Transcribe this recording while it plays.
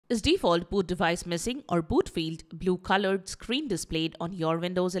Is default boot device missing or boot field blue colored screen displayed on your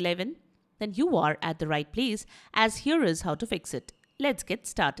Windows 11? Then you are at the right place, as here is how to fix it. Let's get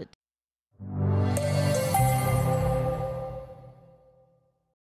started.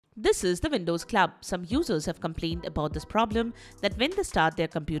 This is the Windows Club. Some users have complained about this problem that when they start their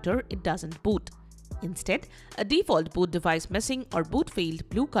computer, it doesn't boot. Instead, a default boot device missing or boot field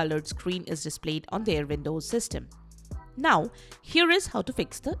blue colored screen is displayed on their Windows system. Now, here is how to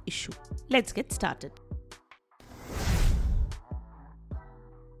fix the issue. Let's get started.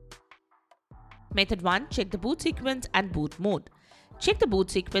 Method 1. Check the boot sequence and boot mode. Check the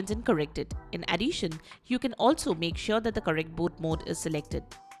boot sequence and correct it. In addition, you can also make sure that the correct boot mode is selected.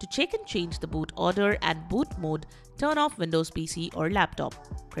 To check and change the boot order and boot mode, turn off Windows PC or laptop.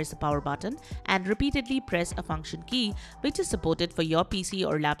 Press the power button and repeatedly press a function key which is supported for your PC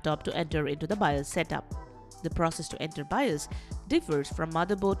or laptop to enter into the BIOS setup. The process to enter BIOS differs from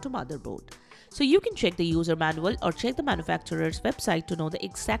motherboard to motherboard. So you can check the user manual or check the manufacturer's website to know the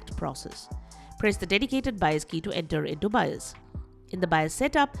exact process. Press the dedicated BIOS key to enter into BIOS. In the BIOS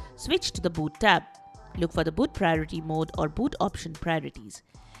setup, switch to the boot tab. Look for the boot priority mode or boot option priorities.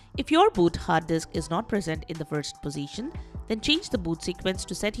 If your boot hard disk is not present in the first position, then change the boot sequence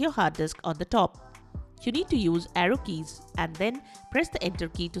to set your hard disk on the top. You need to use arrow keys and then press the enter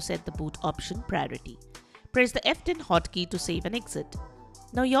key to set the boot option priority. Press the F10 hotkey to save and exit.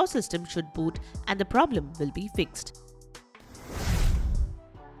 Now your system should boot and the problem will be fixed.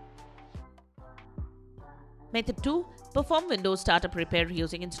 Method 2. Perform Windows Startup Repair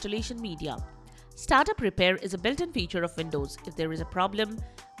using installation media. Startup Repair is a built-in feature of Windows. If there is a problem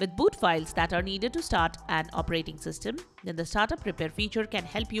with boot files that are needed to start an operating system, then the Startup Repair feature can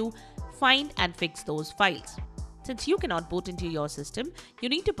help you find and fix those files. Since you cannot boot into your system, you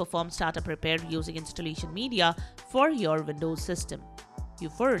need to perform startup repair using installation media for your Windows system. You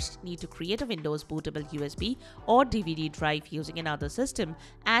first need to create a Windows bootable USB or DVD drive using another system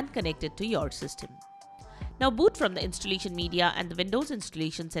and connect it to your system. Now boot from the installation media and the Windows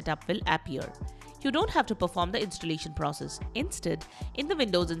installation setup will appear. You don't have to perform the installation process. Instead, in the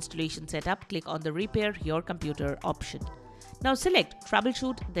Windows installation setup, click on the Repair Your Computer option. Now select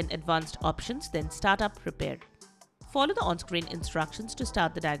Troubleshoot, then Advanced Options, then Startup Repair. Follow the on-screen instructions to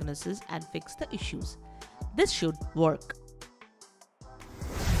start the diagnosis and fix the issues. This should work.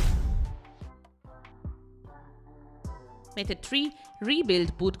 Method 3.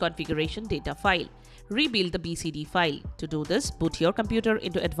 Rebuild boot configuration data file. Rebuild the BCD file. To do this, boot your computer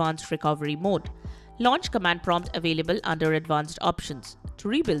into advanced recovery mode. Launch command prompt available under advanced options. To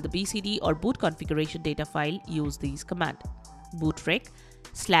rebuild the BCD or boot configuration data file, use these commands. bootrec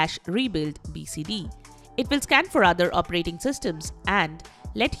 /rebuildbcd. It will scan for other operating systems and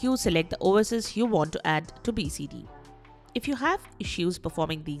let you select the OSs you want to add to BCD. If you have issues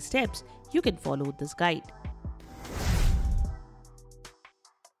performing these steps, you can follow this guide.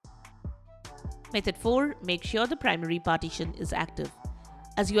 Method 4. Make sure the primary partition is active.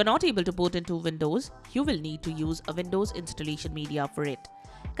 As you are not able to boot into Windows, you will need to use a Windows installation media for it.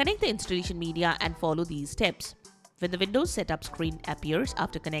 Connect the installation media and follow these steps. When the Windows setup screen appears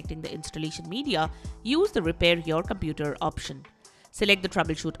after connecting the installation media, use the Repair Your Computer option. Select the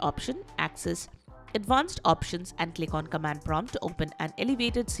Troubleshoot option, access Advanced Options and click on Command Prompt to open an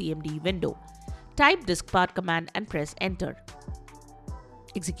elevated CMD window. Type diskpart command and press Enter.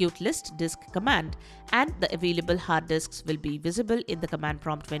 Execute list disk command and the available hard disks will be visible in the command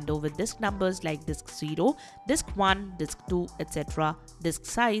prompt window with disk numbers like disk 0, disk 1, disk 2, etc., disk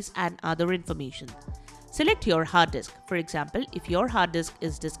size and other information. Select your hard disk. For example, if your hard disk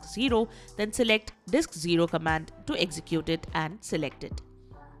is disk 0, then select disk 0 command to execute it and select it.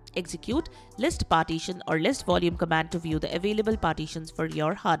 Execute list partition or list volume command to view the available partitions for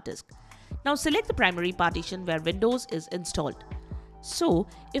your hard disk. Now select the primary partition where Windows is installed. So,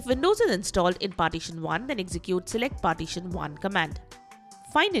 if Windows is installed in partition 1, then execute select partition 1 command.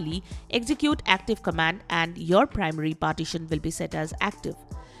 Finally, execute active command and your primary partition will be set as active.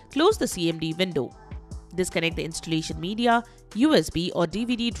 Close the CMD window. Disconnect the installation media, USB or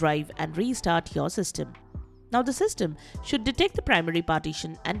DVD drive and restart your system. Now the system should detect the primary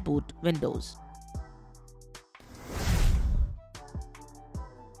partition and boot Windows.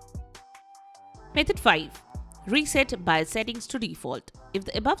 Method 5. Reset BIOS settings to default. If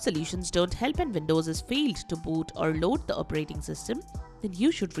the above solutions don't help and Windows is failed to boot or load the operating system, then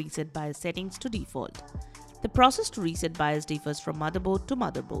you should reset BIOS settings to default. The process to reset BIOS differs from motherboard to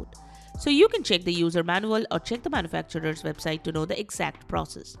motherboard. So you can check the user manual or check the manufacturer's website to know the exact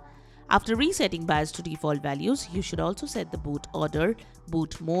process. After resetting BIOS to default values, you should also set the boot order,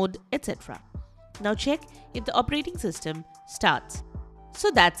 boot mode, etc. Now check if the operating system starts.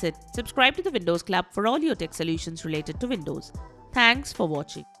 So that's it. Subscribe to the Windows Club for all your tech solutions related to Windows. Thanks for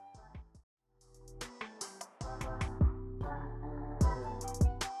watching.